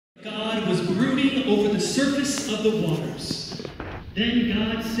God was brooding over the surface of the waters. Then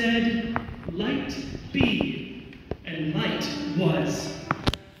God said, "Light be," and light was.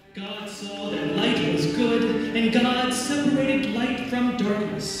 God saw that light was good, and God separated light from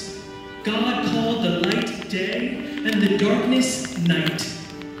darkness. God called the light day, and the darkness night.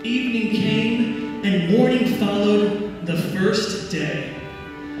 Evening came, and morning followed the first day.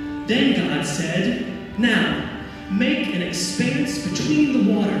 Then God said, "Now, make an expanse between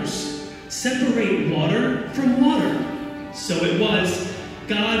the waters. Separate water from water." So it was.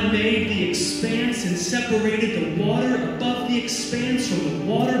 God made the expanse and separated the water above the expanse from the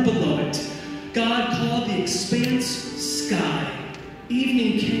water below it. God called the expanse sky.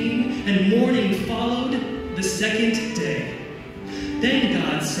 Evening came and morning followed the second day. Then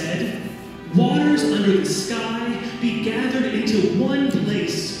God said, "Waters under the sky be gathered into one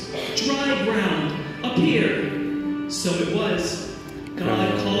place. Dry ground, appear." So it was.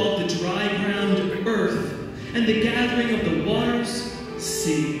 God called the dry ground earth, and the gathering of the waters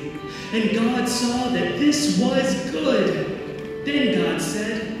sea. And God saw that this was good. Then God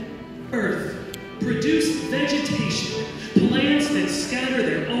said, "Earth, produce vegetation, plants that scatter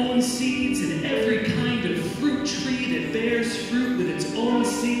their own seeds, and every kind of fruit tree that bears fruit with its own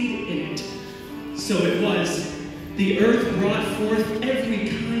seed in it." So it was. The earth brought forth every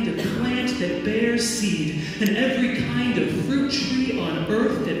kind of plant that bears seed, and every kind of fruit tree on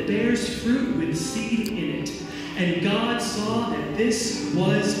earth that bears fruit with seed in it. And God saw that this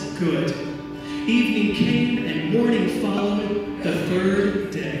was good. Evening came and morning followed the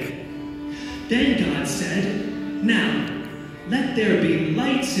third day. Then God said, "Now, let there be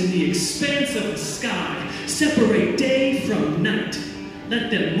lights in the expanse of the sky. Separate day from night. Let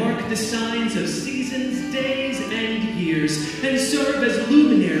them mark the signs of seasons, days, and years, and serve as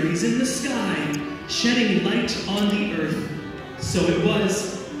luminaries in the sky, shedding light on the earth." So it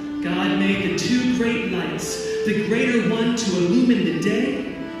was. God made the two great lights, the greater one to illumine the day,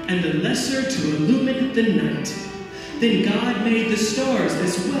 and the lesser to illumine the night. Then God made the stars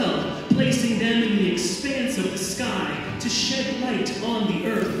as well, placing them in the expanse of the sky to shed light on the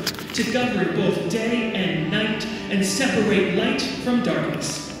earth, to govern both day and night, and separate light from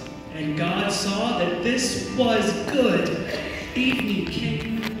darkness. And God saw that this was good. Evening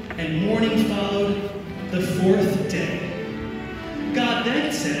came, and morning followed the fourth day. God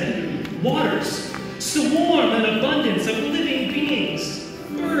then said, "Waters, swarm an abundance of living beings.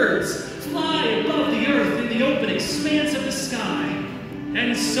 Birds, fly above the earth in the open expanse of the sky."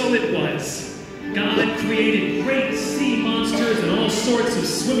 And so it was. God created great sea monsters and all sorts of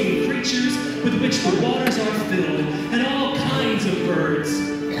swimming creatures with which the waters are filled, and all kinds of birds.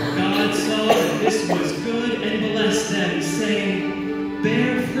 God saw that this was good and blessed them, saying,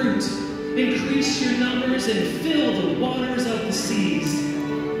 "Bear fruit, increase your numbers, and fill the waters of the seas.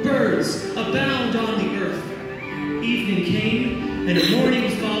 Birds abound on the earth." Evening came, and morning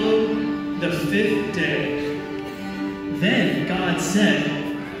followed the fifth day. Then God said,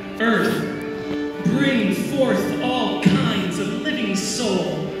 "Earth, bring forth all kinds of living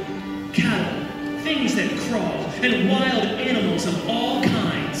soul, cattle, things that crawl, and wild animals of all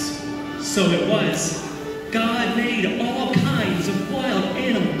kinds." So it was. God made all kinds of wild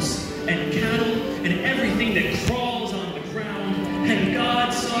animals, and cattle, and everything that crawls on the ground, and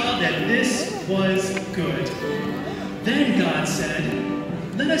God saw that this was good. Then God said,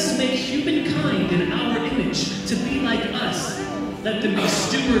 "Let us make humankind in our image, to be like us. Let them be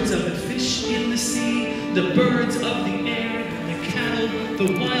stewards of the fish in the sea, the birds of the air, the cattle,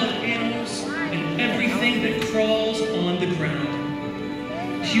 the wild animals, and everything that crawls on the ground."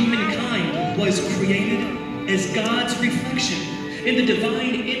 Humankind was created as God's reflection. In the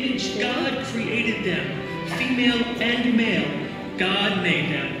divine image, God created them. Female and male, God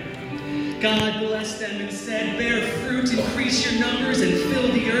made them. God blessed them and said, "Bear fruit, increase your numbers, and fill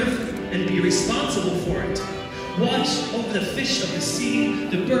the earth, and be responsible for it. Watch over the fish of the sea,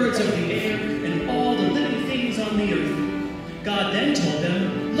 the birds of the air, and all the living things on the earth." God then told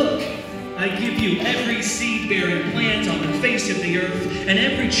them, "Look, I give you every seed-bearing plant on the face of the earth, and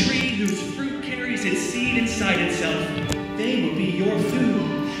every tree whose fruit carries its seed inside itself. They will be your food.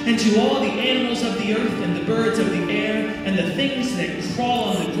 And to all the animals of the earth, and the birds of the air, and the things that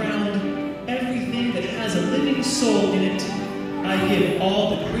crawl on the ground, everything that has a living soul in it, I give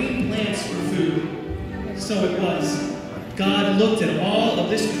all the green plants for food." So it was. God looked at all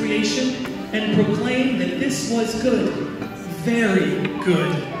of this creation and proclaimed that this was good, very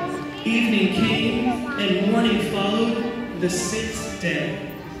good. Evening came and morning followed the sixth day.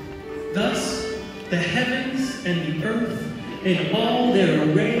 Thus the heavens and the earth and all their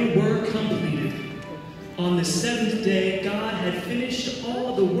array were completed. On the seventh day God had finished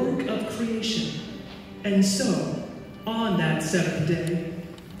all the work creation. And so, on that seventh day,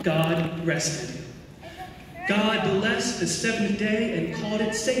 God rested. God blessed the seventh day and called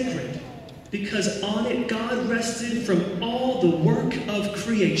it sacred, because on it God rested from all the work of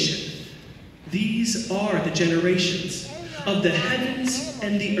creation. These are the generations of the heavens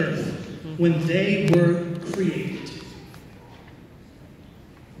and the earth when they were created.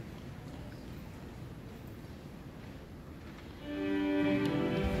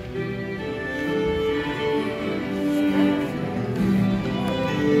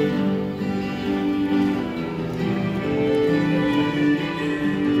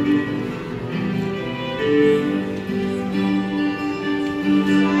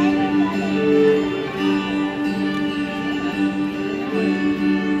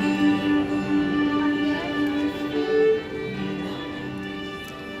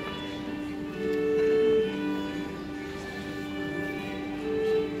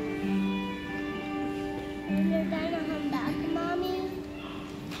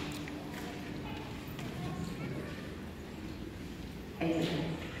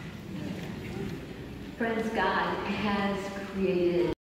 Friends, God has created